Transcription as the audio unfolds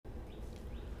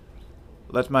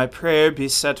Let my prayer be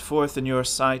set forth in your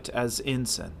sight as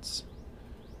incense,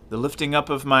 the lifting up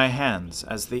of my hands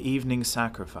as the evening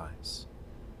sacrifice.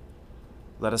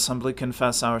 Let us humbly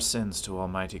confess our sins to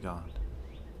Almighty God.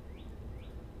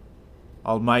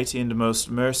 Almighty and most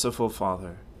merciful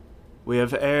Father, we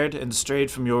have erred and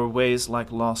strayed from your ways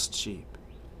like lost sheep.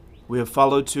 We have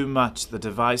followed too much the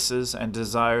devices and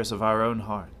desires of our own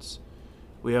hearts.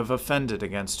 We have offended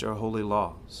against your holy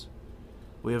laws.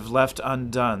 We have left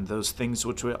undone those things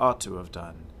which we ought to have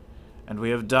done, and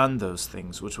we have done those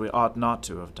things which we ought not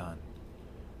to have done.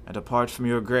 And apart from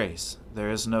your grace, there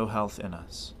is no health in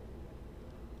us.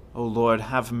 O Lord,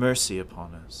 have mercy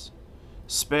upon us.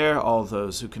 Spare all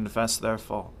those who confess their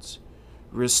faults.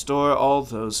 Restore all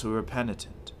those who are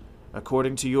penitent,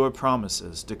 according to your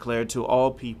promises declared to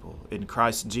all people in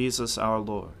Christ Jesus our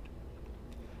Lord.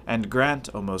 And grant,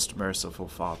 O most merciful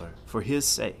Father, for his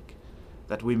sake,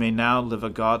 that we may now live a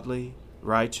godly,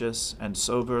 righteous, and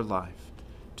sober life,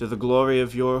 to the glory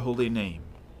of your holy name.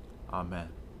 Amen.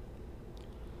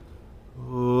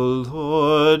 O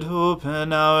Lord,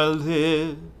 open our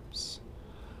lips,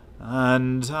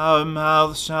 and our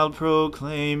mouth shall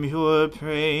proclaim your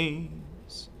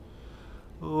praise.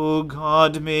 O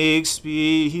God, make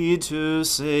speed to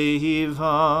save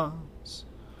us.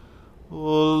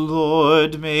 O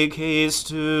Lord, make haste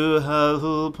to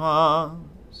help us.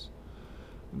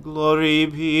 Glory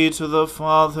be to the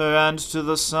Father, and to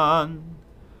the Son,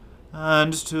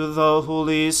 and to the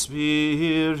Holy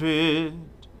Spirit,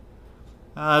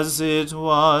 as it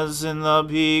was in the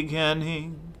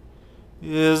beginning,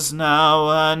 is now,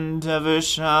 and ever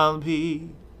shall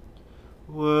be,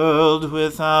 world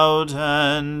without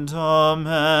end.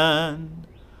 Amen.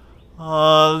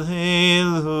 Alleluia.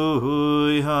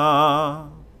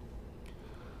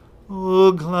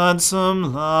 O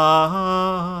gladsome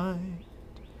light,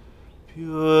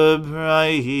 pure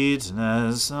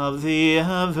brightness of the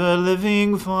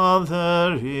ever-living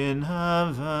Father in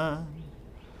heaven,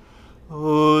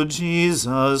 O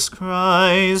Jesus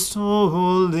Christ,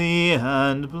 holy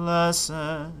and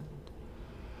blessed,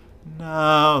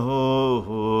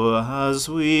 now as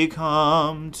we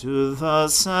come to the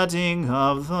setting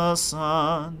of the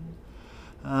sun,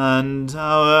 and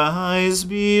our eyes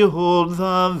behold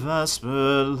the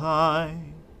vesper light,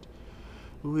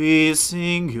 we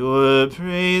sing your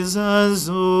praises,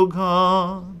 O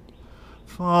God,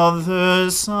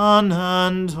 Father, Son,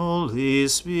 and Holy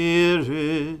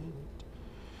Spirit.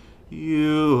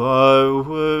 You are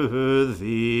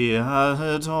worthy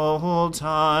at all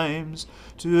times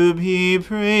to be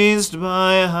praised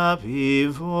by happy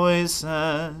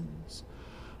voices,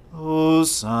 O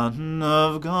Son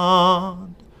of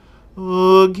God,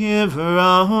 O Giver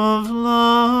of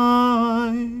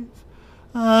life,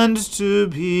 and to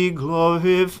be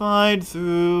glorified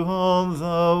through all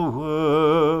the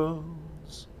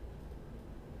worlds.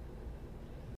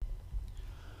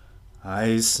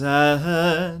 I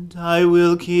said, I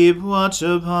will keep watch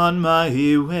upon my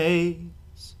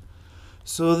ways,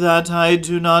 so that I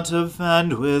do not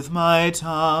offend with my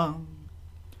tongue.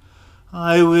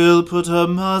 I will put a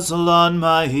muzzle on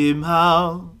my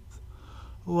mouth,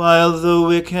 while the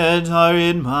wicked are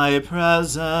in my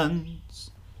presence.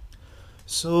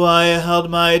 So I held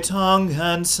my tongue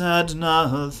and said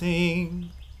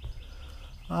nothing.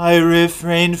 I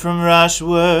refrained from rash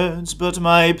words, but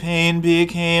my pain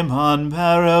became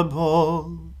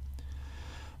unbearable.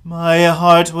 My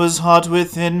heart was hot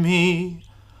within me,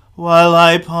 while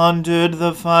I pondered,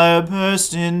 the fire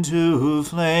burst into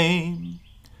flame.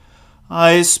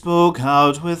 I spoke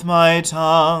out with my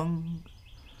tongue.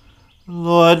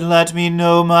 Lord, let me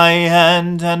know my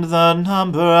end and the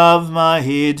number of my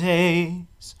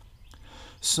days,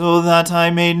 so that I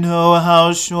may know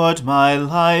how short my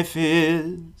life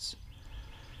is.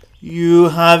 You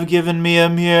have given me a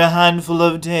mere handful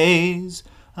of days,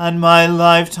 and my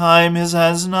lifetime is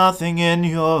as nothing in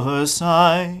your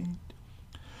sight.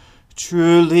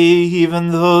 Truly,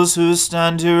 even those who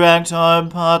stand erect are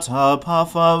but a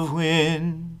puff of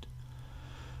wind.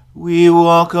 We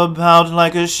walk about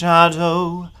like a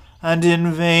shadow, and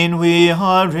in vain we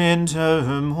are in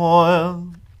turmoil.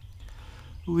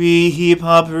 We heap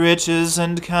up riches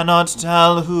and cannot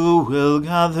tell who will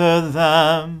gather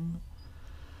them.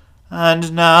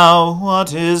 And now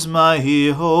what is my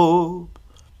hope?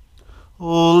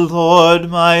 O Lord,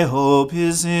 my hope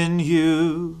is in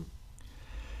you.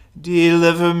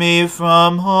 Deliver me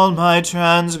from all my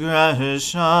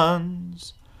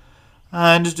transgressions,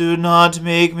 and do not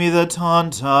make me the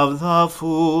taunt of the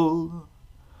fool.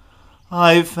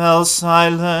 I fell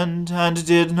silent and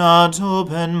did not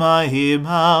open my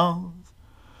mouth,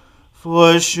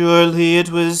 For surely it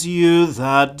was you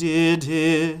that did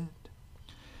it.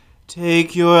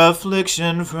 Take your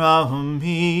affliction from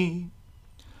me.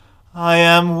 I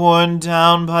am worn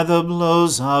down by the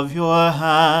blows of your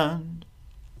hand.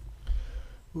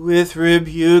 With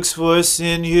rebukes for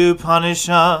sin you punish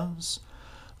us.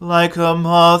 Like a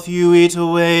moth you eat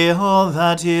away all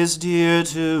that is dear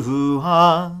to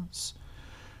us.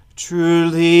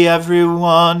 Truly every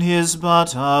one is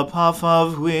but a puff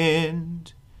of wind.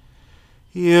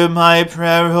 Hear my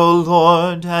prayer, O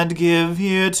Lord, and give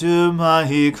ear to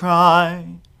my cry.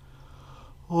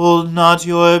 Hold not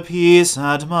your peace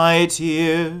at my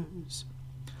tears,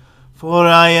 for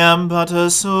I am but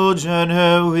a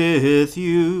sojourner with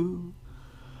you,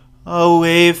 a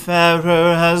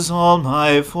wayfarer as all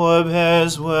my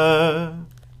forebears were.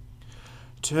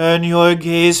 Turn your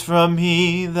gaze from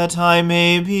me, that I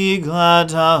may be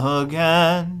glad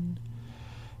again,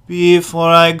 before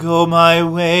I go my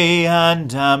way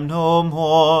and am no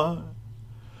more.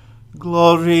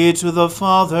 Glory to the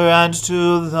Father, and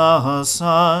to the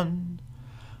Son,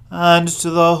 and to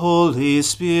the Holy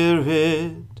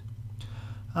Spirit,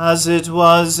 as it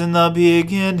was in the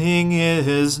beginning,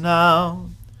 is now,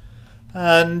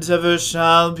 and ever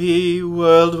shall be,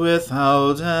 world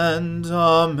without end.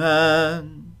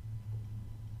 Amen.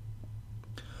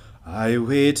 I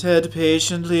waited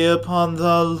patiently upon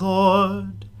the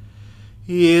Lord.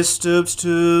 He stooped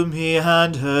to me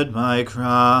and heard my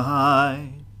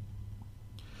cry.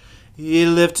 He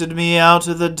lifted me out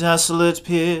of the desolate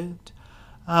pit,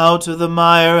 out of the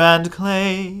mire and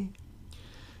clay.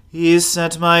 He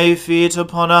set my feet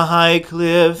upon a high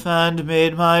cliff and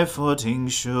made my footing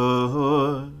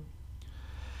sure.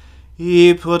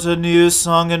 He put a new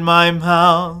song in my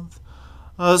mouth,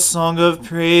 a song of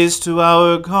praise to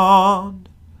our God.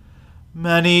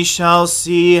 Many shall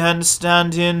see and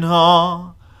stand in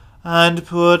awe, and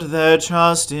put their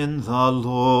trust in the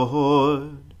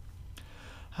Lord.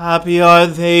 Happy are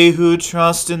they who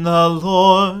trust in the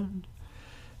Lord.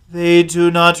 They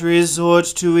do not resort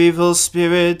to evil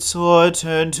spirits or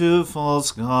turn to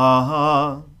false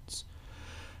gods.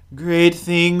 Great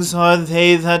things are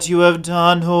they that you have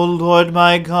done, O Lord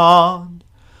my God.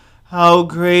 How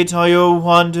great are your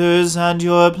wonders and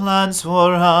your plans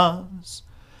for us.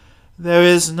 There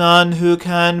is none who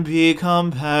can be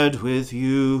compared with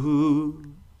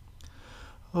you.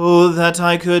 Oh, that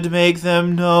I could make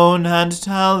them known and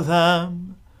tell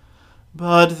them,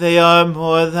 but they are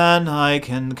more than I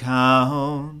can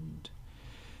count.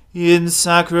 In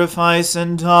sacrifice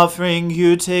and offering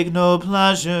you take no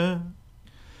pleasure.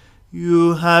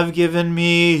 You have given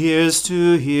me ears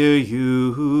to hear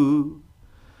you.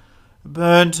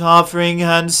 Burnt offering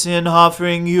and sin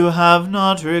offering you have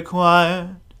not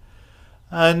required.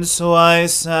 And so I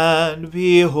said,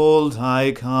 Behold,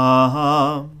 I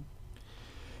come.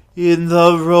 In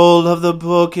the roll of the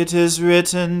book it is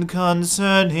written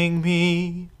concerning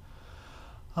me.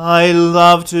 I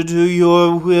love to do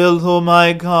your will, O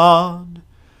my God.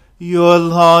 Your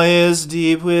law is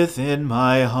deep within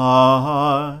my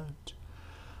heart.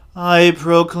 I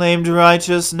proclaimed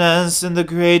righteousness in the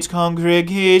great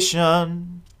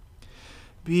congregation.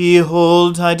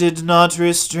 Behold, I did not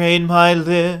restrain my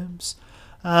lips,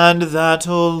 and that,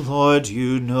 O Lord,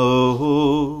 you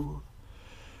know.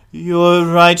 Your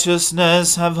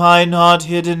righteousness have I not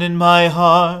hidden in my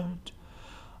heart.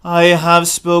 I have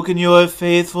spoken your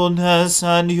faithfulness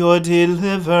and your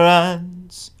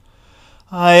deliverance.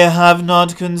 I have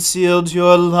not concealed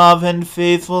your love and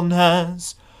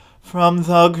faithfulness from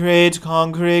the great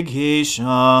congregation.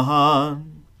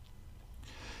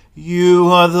 You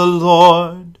are the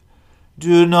Lord.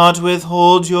 Do not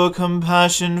withhold your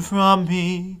compassion from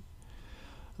me.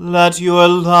 Let your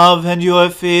love and your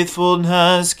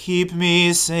faithfulness keep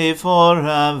me safe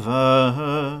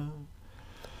forever.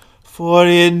 For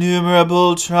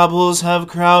innumerable troubles have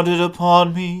crowded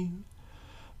upon me.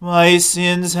 My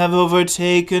sins have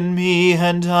overtaken me,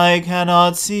 and I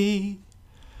cannot see.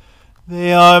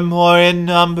 They are more in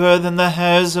number than the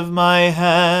hairs of my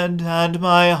head, and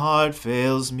my heart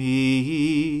fails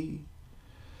me.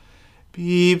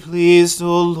 Be pleased,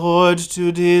 O Lord,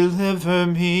 to deliver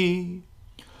me.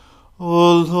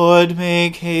 O Lord,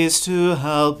 make haste to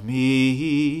help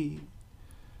me.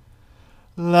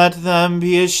 Let them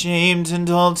be ashamed and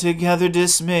altogether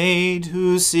dismayed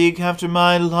who seek after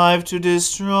my life to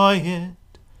destroy it.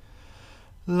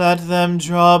 Let them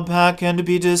draw back and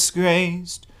be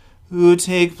disgraced who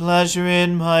take pleasure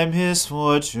in my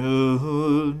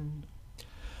misfortune.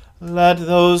 Let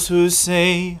those who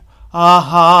say,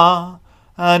 Aha,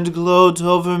 and gloat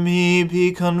over me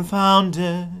be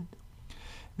confounded,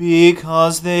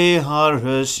 because they are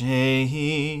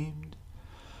ashamed.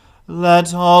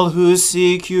 Let all who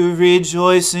seek you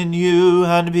rejoice in you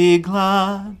and be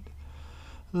glad.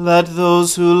 Let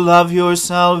those who love your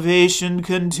salvation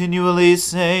continually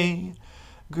say,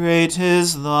 Great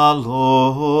is the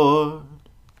Lord.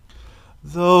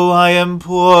 Though I am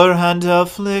poor and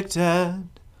afflicted,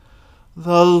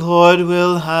 the Lord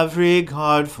will have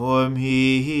regard for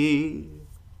me.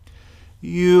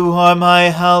 You are my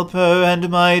helper and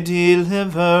my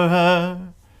deliverer.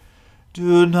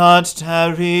 Do not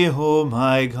tarry, O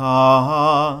my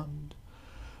God.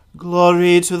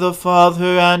 Glory to the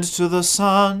Father, and to the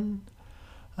Son,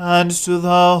 and to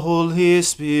the Holy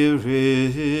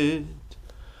Spirit,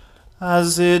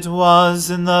 as it was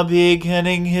in the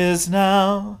beginning, is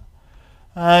now,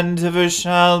 and ever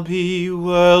shall be,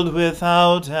 world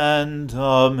without end.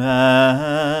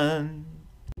 Amen.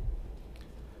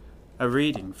 A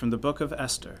reading from the book of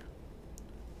Esther.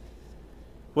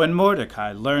 When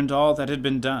Mordecai learned all that had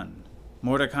been done,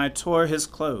 Mordecai tore his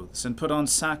clothes and put on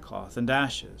sackcloth and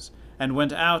ashes, and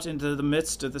went out into the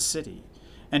midst of the city,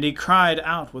 and he cried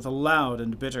out with a loud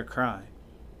and bitter cry.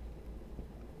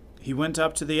 He went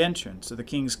up to the entrance of the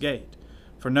king's gate,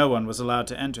 for no one was allowed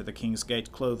to enter the king's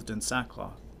gate clothed in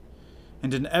sackcloth.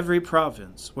 And in every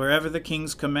province, wherever the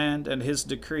king's command and his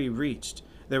decree reached,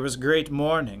 there was great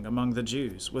mourning among the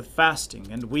Jews, with fasting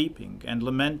and weeping and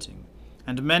lamenting,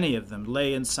 and many of them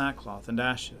lay in sackcloth and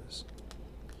ashes.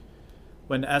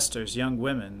 When Esther's young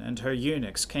women and her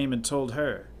eunuchs came and told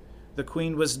her, the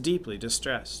queen was deeply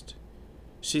distressed.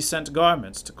 She sent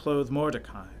garments to clothe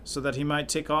Mordecai, so that he might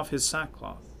take off his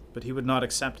sackcloth, but he would not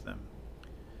accept them.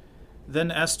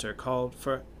 Then Esther called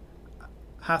for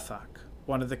Hathach,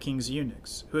 one of the king's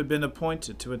eunuchs, who had been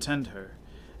appointed to attend her,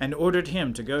 and ordered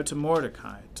him to go to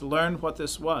Mordecai to learn what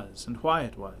this was and why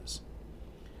it was.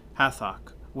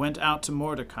 Hathach went out to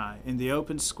Mordecai in the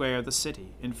open square of the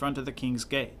city in front of the king's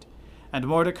gate, and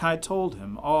Mordecai told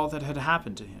him all that had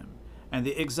happened to him, and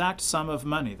the exact sum of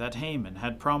money that Haman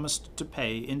had promised to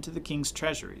pay into the king's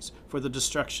treasuries for the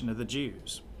destruction of the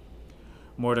Jews.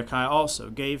 Mordecai also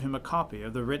gave him a copy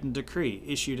of the written decree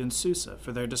issued in Susa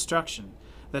for their destruction,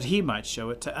 that he might show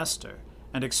it to Esther,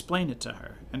 and explain it to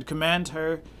her, and command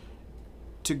her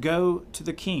to go to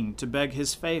the king to beg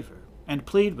his favor, and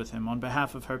plead with him on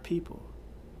behalf of her people.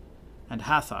 And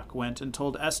Hathach went and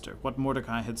told Esther what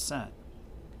Mordecai had said.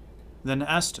 Then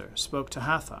Esther spoke to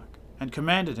Hathach, and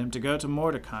commanded him to go to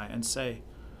Mordecai and say,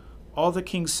 All the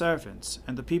king's servants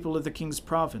and the people of the king's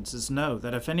provinces know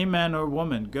that if any man or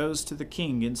woman goes to the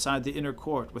king inside the inner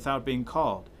court without being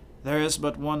called, there is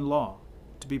but one law,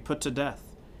 to be put to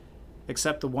death,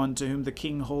 except the one to whom the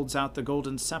king holds out the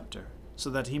golden scepter, so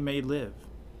that he may live.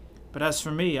 But as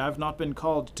for me, I have not been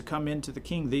called to come in to the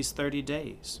king these 30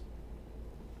 days.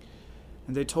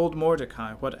 And they told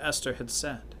Mordecai what Esther had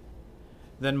said.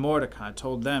 Then Mordecai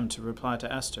told them to reply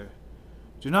to Esther,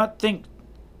 Do not think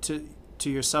to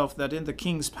yourself that in the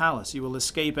king's palace you will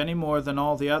escape any more than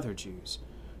all the other Jews.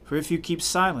 For if you keep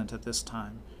silent at this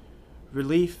time,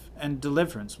 relief and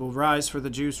deliverance will rise for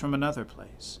the Jews from another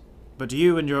place. But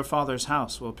you and your father's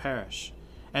house will perish.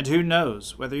 And who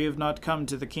knows whether you have not come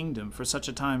to the kingdom for such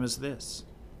a time as this?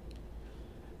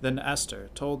 Then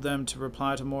Esther told them to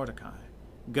reply to Mordecai,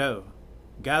 Go,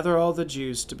 gather all the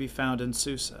Jews to be found in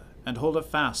Susa, and hold a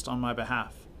fast on my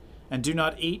behalf, and do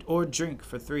not eat or drink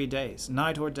for 3 days,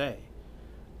 night or day.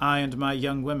 I and my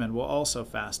young women will also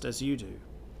fast as you do.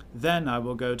 Then I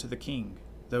will go to the king,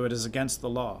 though it is against the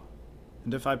law.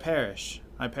 And if I perish,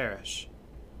 I perish.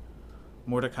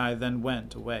 Mordecai then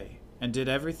went away, and did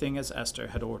everything as Esther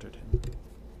had ordered him.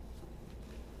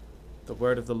 The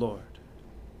word of the Lord.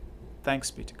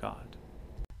 Thanks be to God.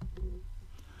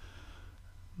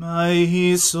 My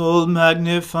soul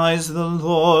magnifies the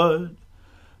Lord.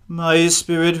 My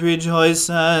spirit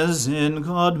rejoices in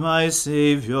God my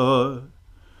Saviour.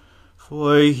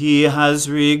 For he has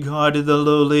regarded the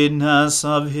lowliness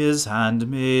of his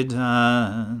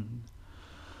handmaiden.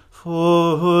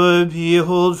 For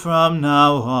behold, from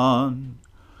now on,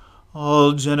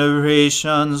 all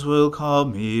generations will call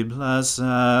me blessed.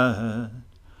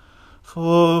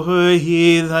 For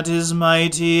he that is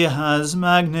mighty has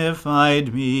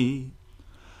magnified me,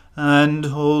 and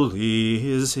holy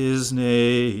is his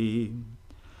name.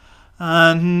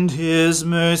 And his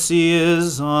mercy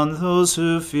is on those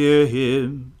who fear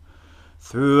him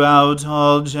throughout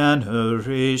all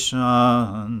generations.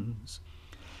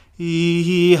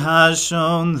 He has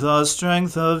shown the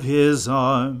strength of his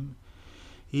arm.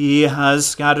 He has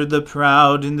scattered the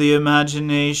proud in the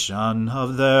imagination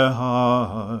of their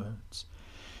hearts.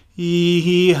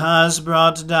 He has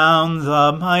brought down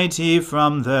the mighty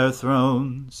from their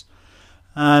thrones,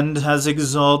 and has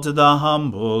exalted the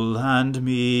humble and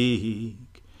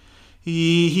meek.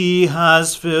 He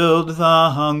has filled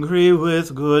the hungry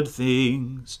with good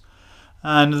things,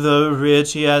 and the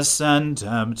rich he has sent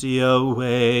empty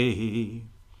away.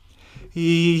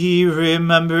 He,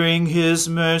 remembering his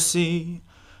mercy,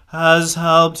 has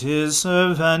helped his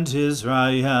servant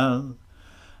Israel,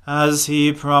 as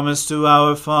he promised to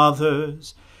our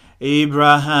fathers,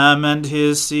 Abraham and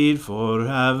his seed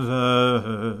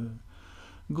forever.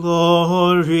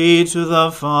 Glory to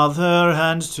the Father,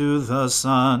 and to the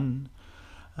Son,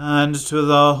 and to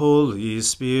the Holy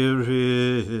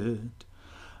Spirit,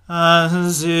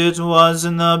 as it was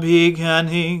in the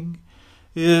beginning,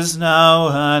 is now,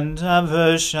 and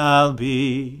ever shall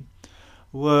be,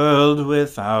 world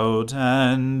without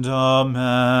end.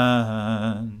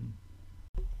 Amen.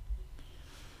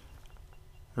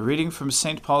 A reading from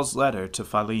St. Paul's letter to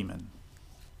Philemon.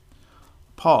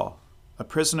 Paul, a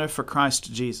prisoner for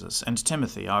Christ Jesus, and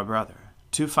Timothy, our brother,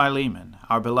 to Philemon,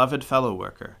 our beloved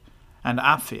fellow-worker, and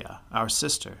Apphia, our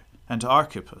sister, and to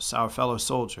Archippus, our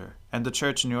fellow-soldier, and the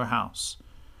church in your house.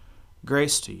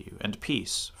 Grace to you and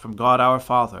peace from God our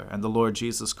Father and the Lord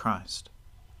Jesus Christ.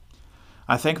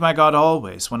 I thank my God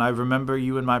always when I remember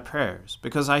you in my prayers,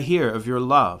 because I hear of your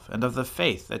love and of the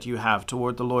faith that you have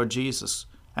toward the Lord Jesus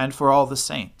and for all the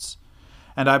saints.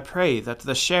 And I pray that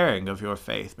the sharing of your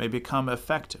faith may become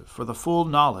effective for the full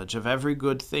knowledge of every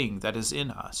good thing that is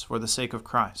in us for the sake of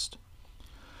Christ.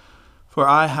 For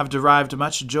I have derived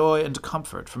much joy and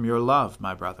comfort from your love,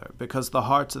 my brother, because the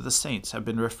hearts of the saints have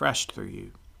been refreshed through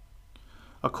you.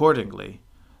 Accordingly,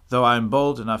 though I am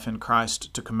bold enough in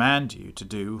Christ to command you to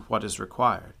do what is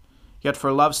required, yet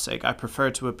for love's sake I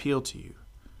prefer to appeal to you.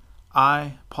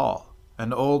 I, Paul,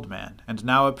 an old man, and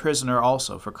now a prisoner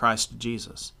also for Christ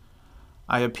Jesus,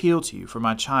 I appeal to you for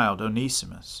my child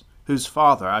Onesimus, whose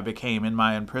father I became in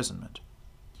my imprisonment.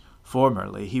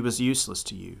 Formerly he was useless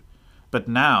to you, but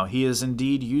now he is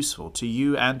indeed useful to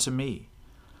you and to me.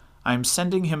 I am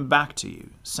sending him back to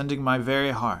you, sending my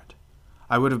very heart.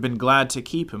 I would have been glad to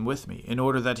keep him with me, in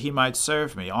order that he might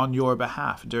serve me on your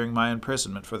behalf during my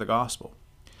imprisonment for the gospel.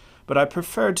 But I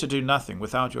preferred to do nothing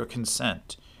without your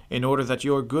consent, in order that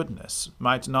your goodness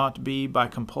might not be by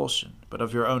compulsion, but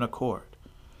of your own accord.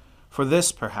 For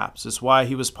this, perhaps, is why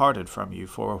he was parted from you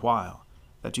for a while,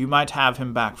 that you might have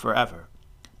him back forever,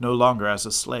 no longer as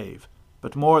a slave,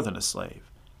 but more than a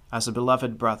slave, as a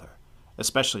beloved brother,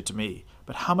 especially to me,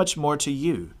 but how much more to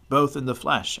you, both in the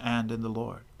flesh and in the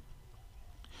Lord.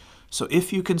 So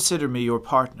if you consider me your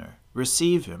partner,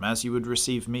 receive him as you would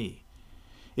receive me.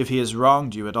 If he has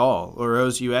wronged you at all, or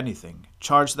owes you anything,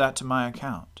 charge that to my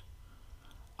account.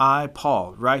 I,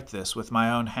 Paul, write this with my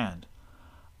own hand.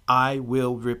 I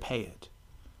will repay it,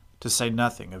 to say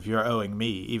nothing of your owing me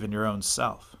even your own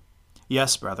self.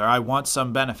 Yes, brother, I want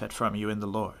some benefit from you in the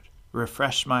Lord.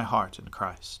 Refresh my heart in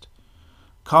Christ.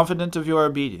 Confident of your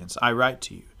obedience, I write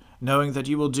to you, knowing that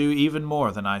you will do even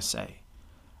more than I say.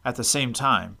 At the same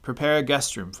time, prepare a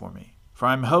guest room for me, for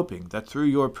I am hoping that through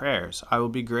your prayers I will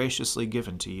be graciously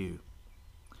given to you.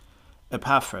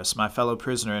 Epaphras, my fellow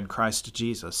prisoner in Christ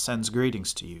Jesus, sends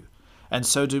greetings to you, and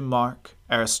so do Mark,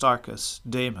 Aristarchus,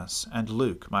 Demas, and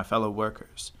Luke, my fellow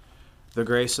workers. The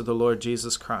grace of the Lord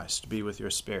Jesus Christ be with your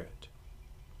spirit.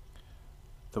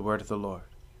 The word of the Lord.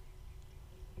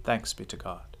 Thanks be to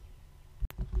God.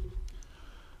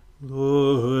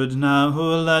 Lord, now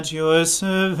let your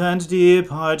servant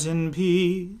depart in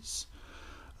peace,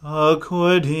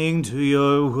 according to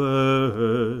your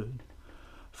word.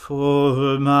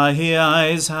 For my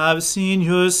eyes have seen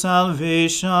your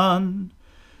salvation,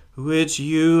 which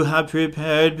you have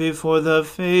prepared before the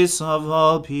face of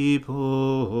all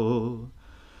people,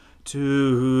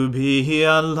 to be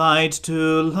a light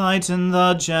to lighten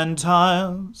the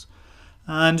Gentiles,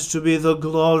 and to be the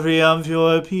glory of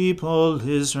your people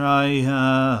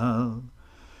Israel.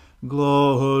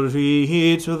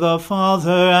 Glory to the Father,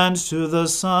 and to the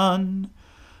Son,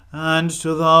 and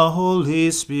to the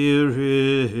Holy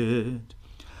Spirit,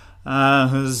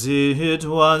 as it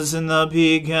was in the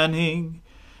beginning,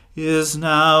 is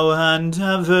now, and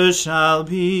ever shall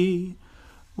be,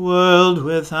 world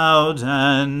without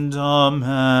end.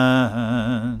 Amen.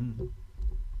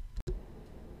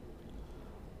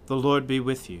 The Lord be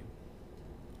with you.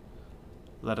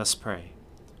 Let us pray.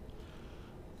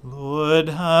 Lord,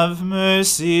 have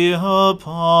mercy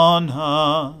upon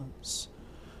us.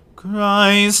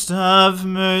 Christ, have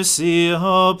mercy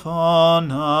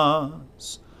upon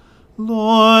us.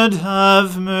 Lord,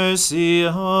 have mercy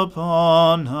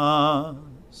upon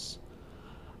us.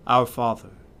 Our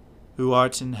Father, who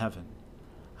art in heaven,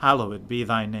 hallowed be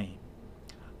thy name.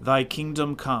 Thy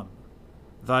kingdom come.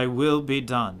 Thy will be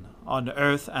done, on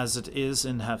earth as it is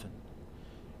in heaven.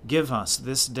 Give us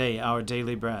this day our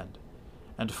daily bread,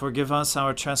 and forgive us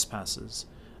our trespasses,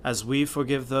 as we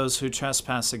forgive those who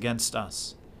trespass against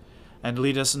us. And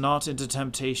lead us not into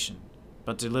temptation,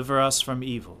 but deliver us from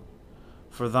evil.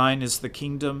 For thine is the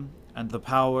kingdom, and the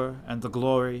power, and the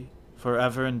glory,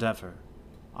 forever and ever.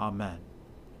 Amen.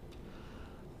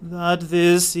 That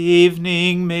this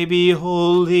evening may be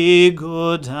holy,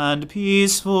 good, and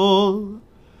peaceful,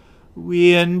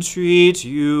 we entreat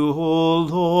you, O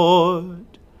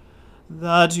Lord,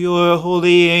 that your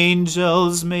holy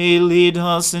angels may lead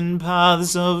us in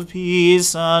paths of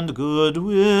peace and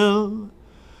goodwill.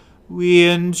 We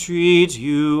entreat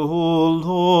you, O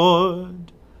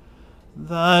Lord,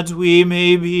 that we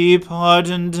may be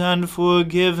pardoned and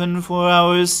forgiven for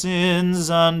our sins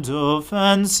and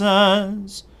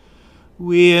offenses.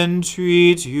 We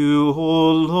entreat you,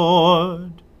 O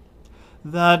Lord,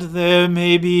 that there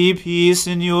may be peace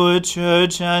in your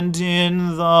church and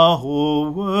in the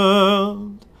whole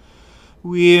world.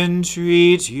 We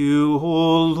entreat you,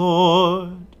 O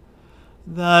Lord,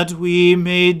 that we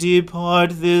may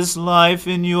depart this life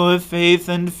in your faith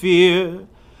and fear,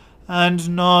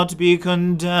 and not be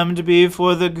condemned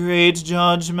before the great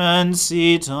judgment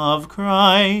seat of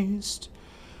Christ.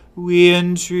 We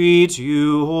entreat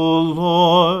you, O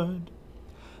Lord,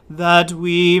 that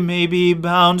we may be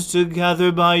bound together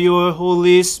by your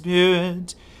Holy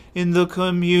Spirit in the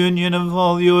communion of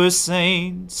all your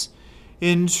saints,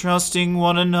 entrusting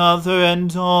one another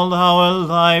and all our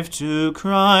life to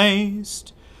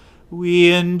Christ.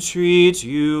 We entreat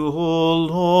you, O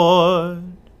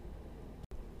Lord.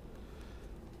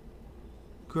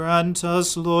 Grant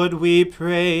us, Lord, we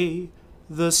pray,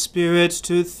 the Spirit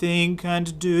to think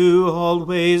and do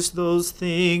always those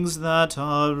things that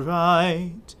are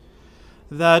right,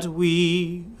 that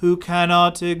we, who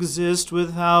cannot exist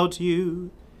without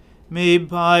you, may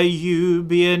by you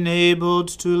be enabled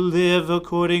to live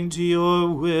according to your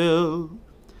will.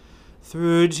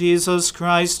 Through Jesus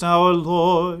Christ our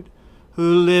Lord,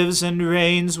 who lives and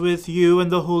reigns with you and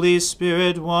the Holy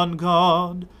Spirit, one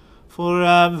God,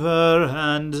 forever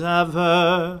and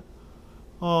ever.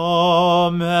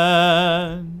 Amen.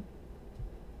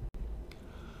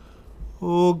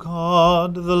 O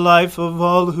God, the life of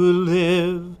all who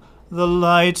live, the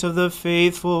light of the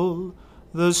faithful,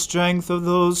 the strength of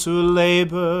those who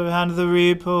labor, and the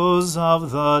repose of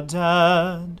the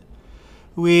dead,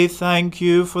 we thank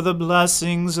you for the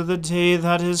blessings of the day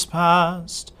that is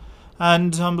past,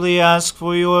 and humbly ask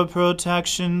for your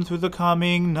protection through the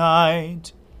coming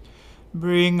night.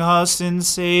 Bring us in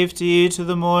safety to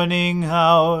the morning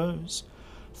hours,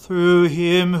 through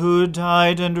him who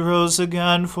died and rose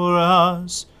again for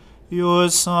us, your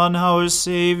Son, our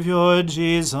Saviour,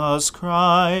 Jesus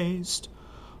Christ.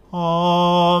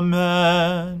 Amen.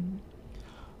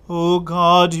 O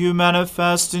God, you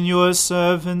manifest in your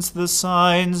servants the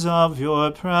signs of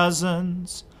your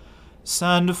presence.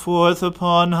 Send forth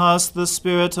upon us the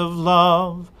Spirit of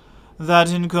love,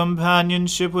 that in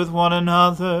companionship with one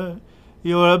another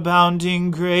your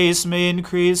abounding grace may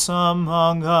increase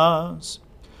among us.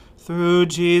 Through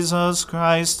Jesus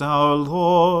Christ our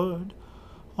Lord.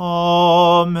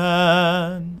 Amen.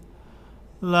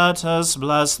 Let us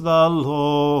bless the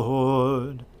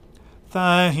Lord.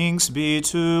 Thanks be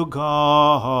to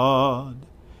God.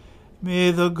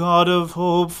 May the God of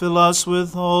hope fill us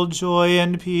with all joy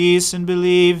and peace in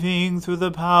believing through the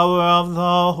power of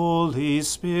the Holy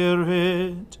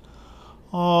Spirit.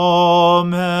 Amen.